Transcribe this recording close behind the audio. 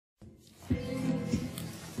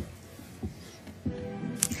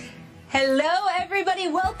Hello, everybody.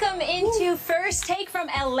 Welcome into First Take from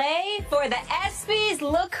LA for the ESPYs.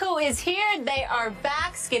 Look who is here. They are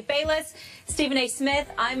back. Skip Bayless, Stephen A.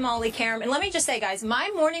 Smith. I'm Molly Karam. And let me just say, guys,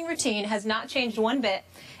 my morning routine has not changed one bit,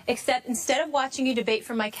 except instead of watching you debate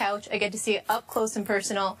from my couch, I get to see it up close and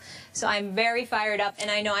personal. So I'm very fired up,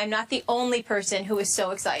 and I know I'm not the only person who is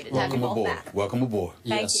so excited to have you both back. Welcome aboard.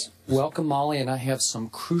 Thank you. Welcome, Molly, and I have some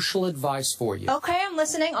crucial advice for you. Okay, I'm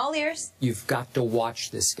listening. All ears. You've got to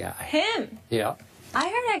watch this guy. Him? Yeah. I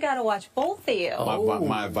heard I got to watch both of you.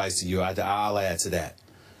 My advice to you, I'll add to that.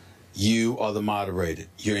 You are the moderator.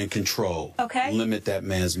 You're in control. Okay. Limit that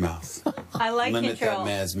man's mouth. I like Limit control. that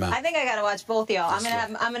man's mouth. I think I got to watch both y'all. I'm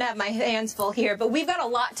gonna have my hands full here, but we've got a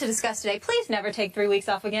lot to discuss today. Please never take 3 weeks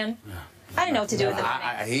off again. I didn't know what to do with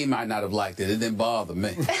them. He might not have liked it. It didn't bother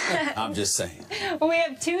me. I'm just saying. We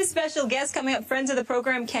have two special guests coming up, friends of the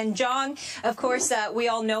program, Ken Jeong. Of course, we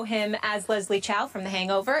all know him as Leslie Chow from The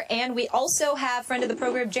Hangover. And we also have friend of the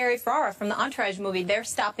program, Jerry Ferrara from the Entourage movie. They're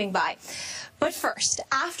stopping by. But first,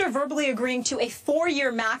 after verbally agreeing to a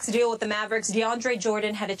 4-year max deal with the Mavericks, Deandre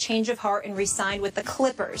Jordan had a change of heart and re-signed with the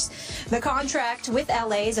Clippers. The contract with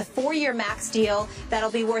LA is a 4-year max deal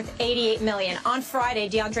that'll be worth $88 million. On Friday,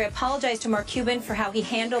 Deandre apologized to Mark Cuban for how he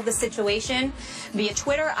handled the situation via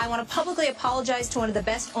Twitter. I want to publicly apologize to one of the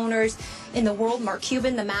best owners in the world, Mark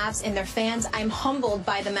Cuban, the Mavs, and their fans. I'm humbled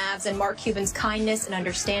by the Mavs and Mark Cuban's kindness and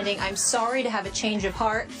understanding. I'm sorry to have a change of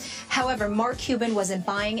heart. However, Mark Cuban wasn't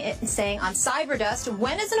buying it and saying on Cyberdust,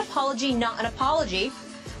 when is an apology not an apology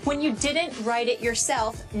when you didn't write it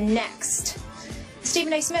yourself? Next.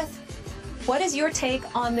 Stephen A. Smith, what is your take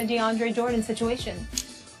on the Deandre Jordan situation?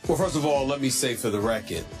 Well, first of all, let me say for the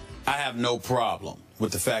record, I have no problem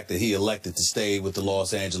with the fact that he elected to stay with the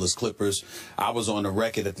Los Angeles Clippers. I was on the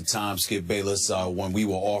record at the time, Skip Bayless, when we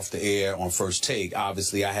were off the air on First Take.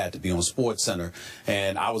 Obviously, I had to be on SportsCenter,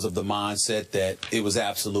 and I was of the mindset that it was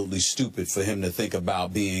absolutely stupid for him to think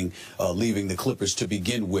about leaving the Clippers to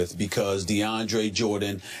begin with, because Deandre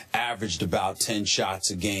Jordan averaged about 10 shots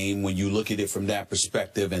a game. When you look at it from that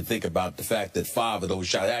perspective and think about the fact that 5 of those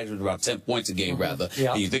shots, averaged about 10 points a game, rather,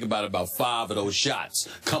 and you think about 5 of those shots,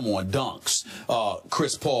 come on, dunks.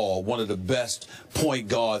 Chris Paul, one of the best point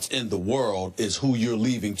guards in the world, is who you're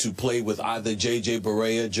leaving to play with either J.J.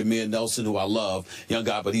 Barea, Jameer Nelson, who I love, young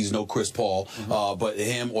guy, but he's no Chris Paul, but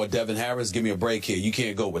him or Devin Harris. Give me a break here. You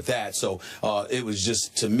can't go with that. So it was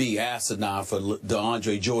just, to me, asinine for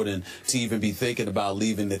DeAndre Jordan to even be thinking about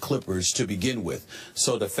leaving the Clippers to begin with.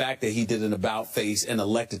 So the fact that he did an about-face and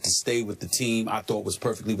elected to stay with the team, I thought was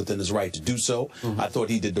perfectly within his right to do so. I thought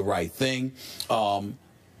he did the right thing.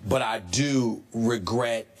 But I do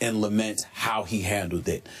regret and lament how he handled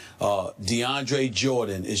it. DeAndre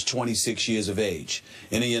Jordan is 26 years of age.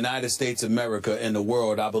 In the United States of America and the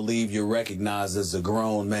world, I believe you're recognized as a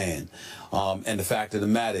grown man. And the fact of the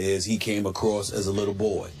matter is he came across as a little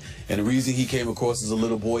boy. And the reason he came across as a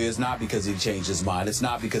little boy is not because he changed his mind. It's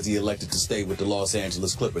not because he elected to stay with the Los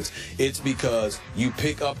Angeles Clippers. It's because you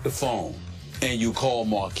pick up the phone and you call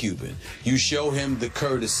Mark Cuban. You show him the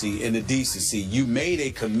courtesy and the decency. You made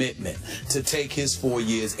a commitment to take his 4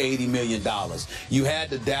 years, $80 million. You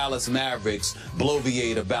had the Dallas Mavericks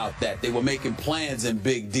bloviate about that. They were making plans in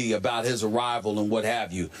Big D about his arrival and what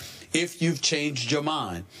have you. If you've changed your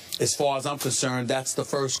mind, as far as I'm concerned, that's the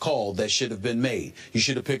first call that should have been made. You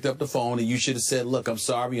should have picked up the phone and you should have said, look, I'm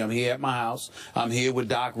sorry, I'm here at my house. I'm here with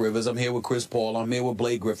Doc Rivers. I'm here with Chris Paul. I'm here with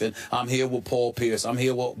Blake Griffin. I'm here with Paul Pierce. I'm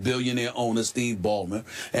here with billionaire owner Steve Ballmer.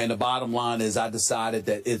 And the bottom line is I decided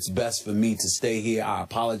that it's best for me to stay here. I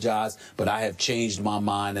apologize, but I have changed my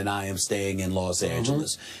mind and I am staying in Los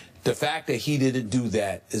Angeles. The fact that he didn't do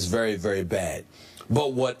that is very, very bad.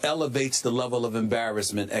 But what elevates the level of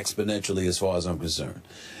embarrassment exponentially, as far as I'm concerned,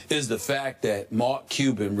 is the fact that Mark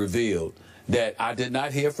Cuban revealed that I did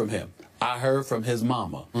not hear from him. I heard from his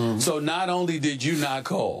mama. So not only did you not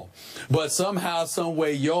call, but somehow, some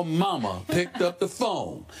way, your mama picked up the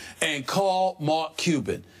phone and called Mark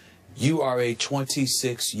Cuban. You are a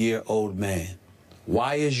 26-year-old man.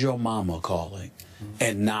 Why is your mama calling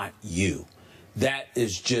and not you? That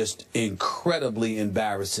is just incredibly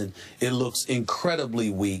embarrassing. It looks incredibly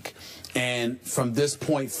weak. And from this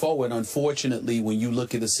point forward, unfortunately, when you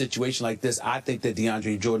look at a situation like this, I think that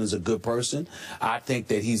DeAndre Jordan is a good person. I think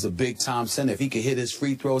that he's a big-time center. If he could hit his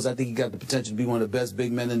free throws, I think he got the potential to be one of the best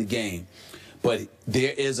big men in the game. But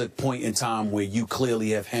there is a point in time where you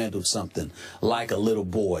clearly have handled something like a little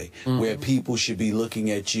boy, where people should be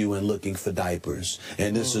looking at you and looking for diapers.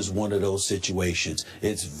 And this is one of those situations.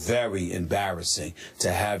 It's very embarrassing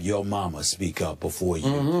to have your mama speak up before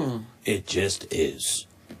you. It just is.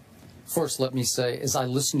 first let me say, as I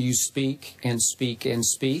listen to you speak and speak and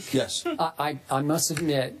speak, yes, I must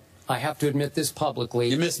admit, I have to admit this publicly.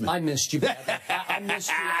 You missed me. I missed you, brother. I missed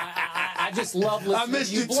you. I just love listening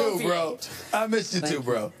to you. I missed you too, bro. I missed you too,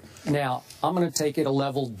 bro. Now, I'm going to take it a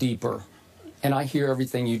level deeper, and I hear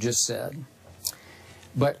everything you just said.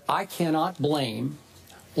 But I cannot blame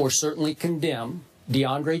or certainly condemn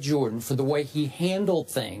Deandre Jordan for the way he handled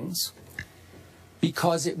things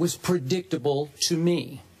because it was predictable to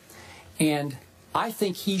me. And I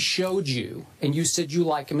think he showed you, and you said you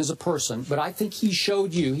like him as a person, but I think he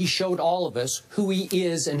showed you, he showed all of us who he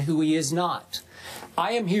is and who he is not.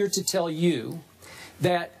 I am here to tell you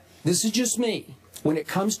that this is just me. When it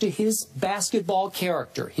comes to his basketball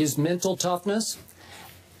character, his mental toughness,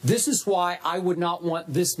 this is why I would not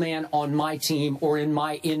want this man on my team or in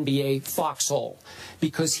my NBA foxhole.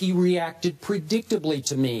 Because he reacted predictably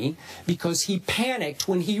to me, because he panicked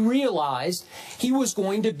when he realized he was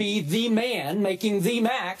going to be the man making the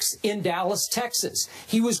max in Dallas, Texas.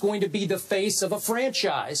 He was going to be the face of a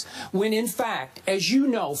franchise, when in fact, as you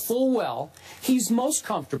know full well, he's most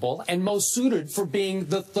comfortable and most suited for being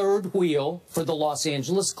the third wheel for the Los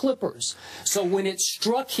Angeles Clippers. So when it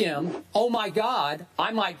struck him, oh my God, I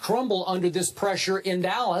might crumble under this pressure in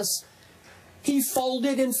Dallas, he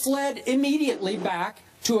folded and fled immediately back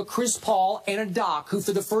to a Chris Paul and a Doc, who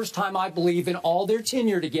for the first time, I believe, in all their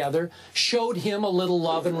tenure together, showed him a little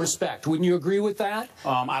love and respect. Wouldn't you agree with that?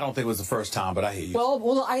 I don't think it was the first time, but I hear you.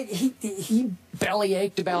 Well, he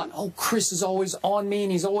bellyached about, oh, Chris is always on me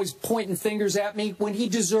and he's always pointing fingers at me, when he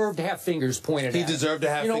deserved to have fingers pointed at him. He deserved to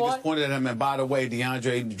have fingers pointed at him. And by the way,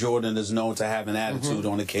 Deandre Jordan is known to have an attitude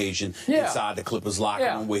on occasion inside the Clippers locker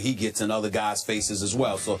room, where he gets in other guys' faces as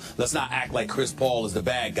well. So let's not act like Chris Paul is the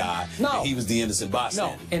bad guy. No. And he was the innocent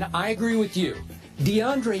bystander. No, and I agree with you.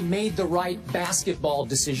 Deandre made the right basketball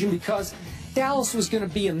decision because Dallas was going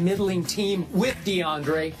to be a middling team with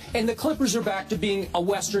Deandre, and the Clippers are back to being a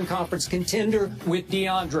Western Conference contender with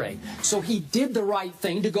Deandre. So he did the right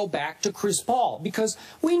thing to go back to Chris Paul, because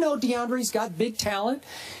we know Deandre's got big talent.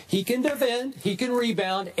 He can defend, he can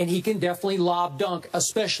rebound, and he can definitely lob dunk,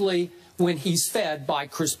 especially when he's fed by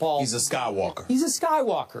Chris Paul. He's a Skywalker. He's a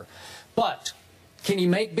Skywalker. But can he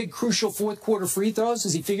make big, crucial fourth-quarter free throws?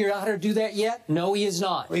 Has he figured out how to do that yet? No, he has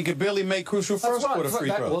not. Well, he could barely make crucial first-quarter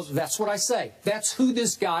free throws. Well, that's what I say. That's who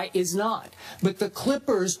this guy is not. But the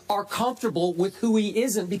Clippers are comfortable with who he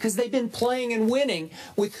isn't because they've been playing and winning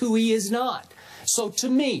with who he is not. So to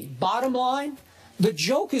me, bottom line, the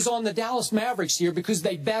joke is on the Dallas Mavericks here because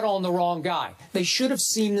they bet on the wrong guy. They should have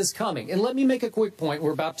seen this coming. And let me make a quick point.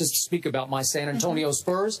 We're about to speak about my San Antonio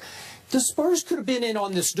Spurs. The Spurs could have been in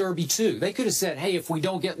on this derby, too. They could have said, hey, if we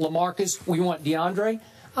don't get LaMarcus, we want Deandre.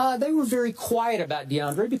 They were very quiet about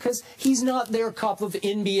Deandre because he's not their cup of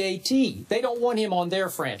NBA tea. They don't want him on their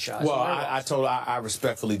franchise. Well, I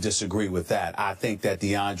respectfully disagree with that. I think that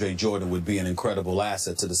Deandre Jordan would be an incredible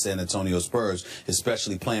asset to the San Antonio Spurs,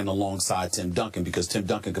 especially playing alongside Tim Duncan, because Tim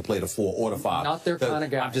Duncan could play the 4 or the 5. Not their kind of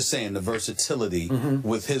guy. I'm just saying the versatility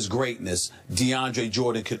with his greatness, Deandre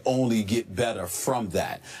Jordan could only get better from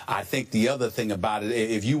that. I think the other thing about it,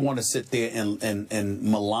 if you want to sit there and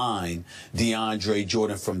malign Deandre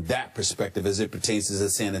Jordan from that perspective as it pertains to the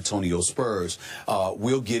San Antonio Spurs,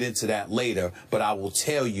 we'll get into that later, but I will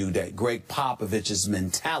tell you that Greg Popovich's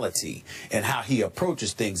mentality and how he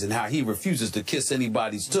approaches things and how he refuses to kiss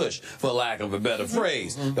anybody's tush, for lack of a better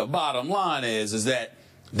phrase. The bottom line is that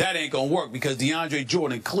that ain't going to work, because Deandre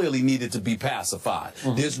Jordan clearly needed to be pacified.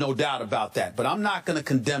 There's no doubt about that. But I'm not going to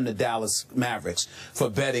condemn the Dallas Mavericks for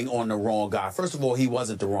betting on the wrong guy. First of all, he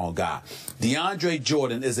wasn't the wrong guy. Deandre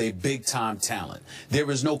Jordan is a big-time talent. There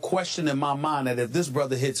is no question in my mind that if this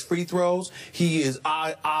brother hits free throws, he is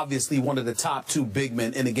obviously one of the top 2 big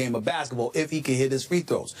men in the game of basketball if he can hit his free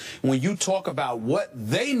throws. When you talk about what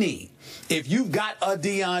they need, if you've got a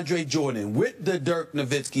Deandre Jordan with the Dirk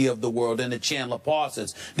Nowitzki of the world and the Chandler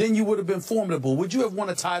Parsons, then you would have been formidable. Would you have won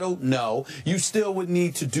a title? No. You still would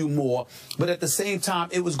need to do more. But at the same time,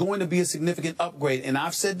 it was going to be a significant upgrade. And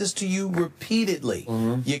I've said this to you repeatedly.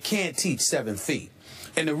 You can't teach 7 feet.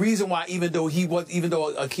 And the reason why, even though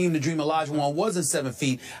Akeem the Dream Olajuwon wasn't 7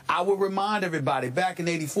 feet, I would remind everybody, back in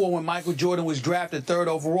 '84 when Michael Jordan was drafted 3rd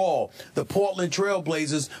overall, the Portland Trail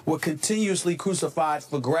Blazers were continuously crucified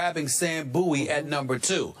for grabbing Sam Bowie at number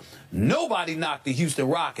 2. Nobody knocked the Houston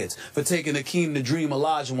Rockets for taking Akeem the Dream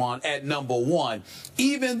Olajuwon at #1,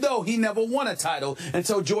 even though he never won a title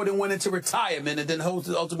until Jordan went into retirement and then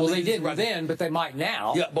ultimately... Well, they didn't then, but they might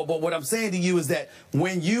now. Yeah, but what I'm saying to you is that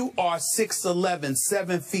when you are 6'11",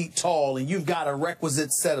 7 feet tall, and you've got a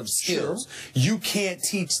requisite set of skills, you can't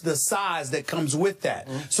teach the size that comes with that.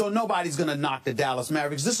 So nobody's going to knock the Dallas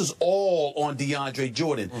Mavericks. This is all on Deandre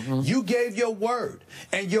Jordan. You gave your word,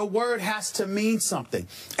 and your word has to mean something.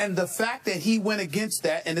 And the fact that he went against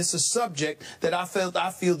that, and it's a subject that I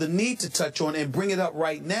feel the need to touch on and bring it up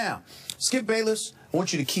right now. Skip Bayless, I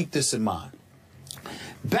want you to keep this in mind.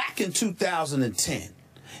 Back in 2010,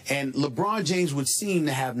 and LeBron James would seem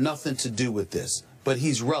to have nothing to do with this, but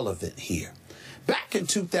he's relevant here. Back in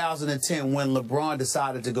 2010, when LeBron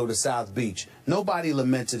decided to go to South Beach, nobody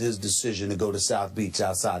lamented his decision to go to South Beach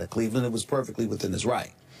outside of Cleveland. It was perfectly within his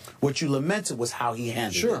right. What you lamented was how he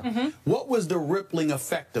handled it. What was the rippling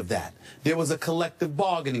effect of that? There was a collective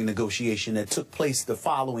bargaining negotiation that took place the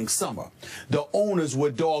following summer. The owners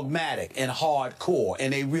were dogmatic and hardcore,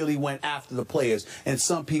 and they really went after the players. And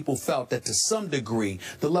some people felt that to some degree,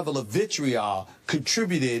 the level of vitriol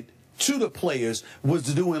contributed to the players was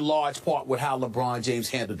due in large part with how LeBron James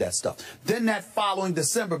handled that stuff. Then that following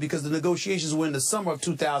December, because the negotiations were in the summer of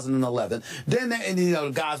 2011, then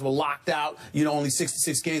the guys were locked out, only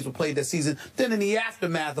 66 games were played that season. Then in the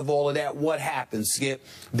aftermath of all of that, what happened, Skip?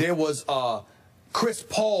 There was Chris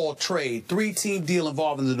Paul trade, 3-team deal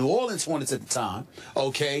involving the New Orleans Hornets at the time,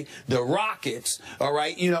 okay, the Rockets, all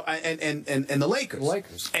right, and the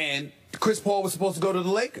Lakers. And Chris Paul was supposed to go to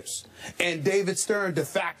the Lakers. And David Stern, de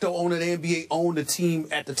facto owner of the NBA, owned the team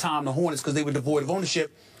at the time, the Hornets, because they were devoid of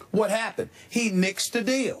ownership. What happened? He nixed the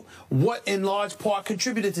deal. What in large part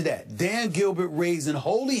contributed to that? Dan Gilbert raising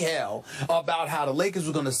holy hell about how the Lakers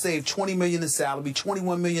were going to save $20 million in salary,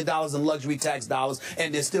 $21 million in luxury tax dollars,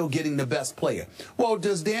 and they're still getting the best player. Well,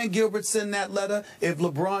 does Dan Gilbert send that letter if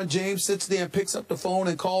LeBron James sits there and picks up the phone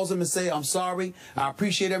and calls him and say, I'm sorry, I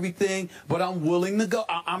appreciate everything, but I'm willing to go.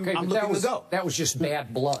 I'm looking to go. That was just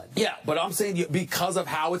bad blood. Yeah, but I'm saying because of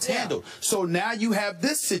how it's handled. So now you have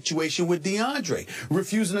this situation with Deandre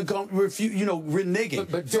refusing to go, reneging.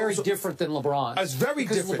 But very different than LeBron. It's very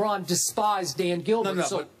different. Because LeBron despised Dan Gilbert.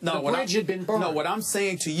 The bridge had been burned. No, what I'm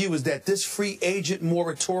saying to you is that this free agent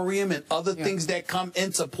moratorium and other things that come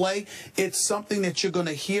into play, it's something that you're going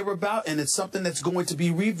to hear about, and it's something that's going to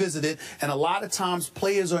be revisited. And a lot of times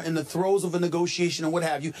players are in the throes of a negotiation and what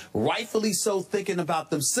have you, rightfully so, thinking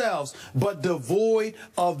about themselves, but devoid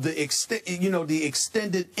of the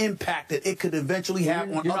extended impact that it could eventually have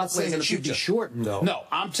on other players in the future. Be shortened, though. No,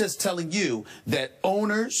 I'm just telling you that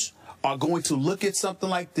owners are going to look at something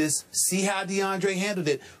like this, see how DeAndre handled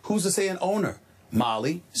it. Who's to say an owner,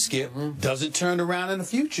 Molly, Skip, doesn't turn around in the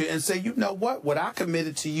future and say, you know what I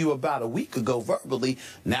committed to you about a week ago verbally,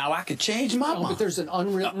 now I could change my mind. But there's an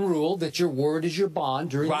unwritten rule that your word is your bond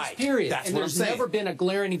during this period. That's and what I'm saying. There's never been a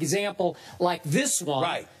glaring example like this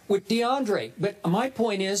one with DeAndre. But my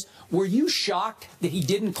point is, were you shocked that he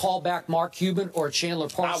didn't call back Mark Cuban or Chandler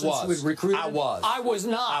Parsons, who had recruited him? I was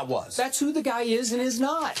not. I was. That's who the guy is and is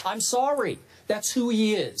not. I'm sorry. That's who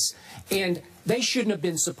he is. And they shouldn't have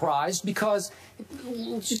been surprised, because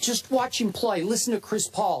just watch him play. Listen to Chris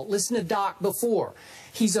Paul. Listen to Doc before.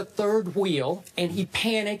 He's a third wheel, and he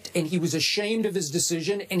panicked, and he was ashamed of his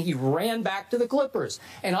decision, and he ran back to the Clippers.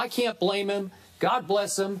 And I can't blame him. God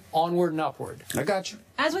bless him. Onward and upward. I got you.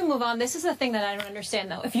 As we move on, this is the thing that I don't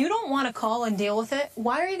understand, though. If you don't want to call and deal with it,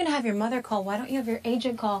 why are you going to have your mother call? Why don't you have your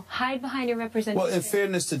agent call? Hide behind your representation. Well, in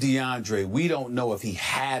fairness to DeAndre, we don't know if he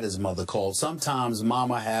had his mother call. Sometimes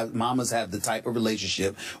mamas have the type of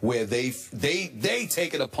relationship where they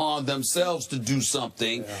take it upon themselves to do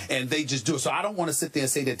something, and they just do it. So I don't want to sit there and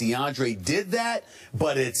say that DeAndre did that,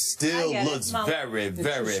 but it still looks very,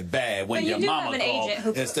 very bad when your mama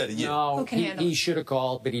called instead of you. No, he should have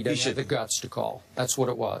called, but he doesn't have the guts to call. That's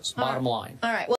what it was. Bottom line. All right. Well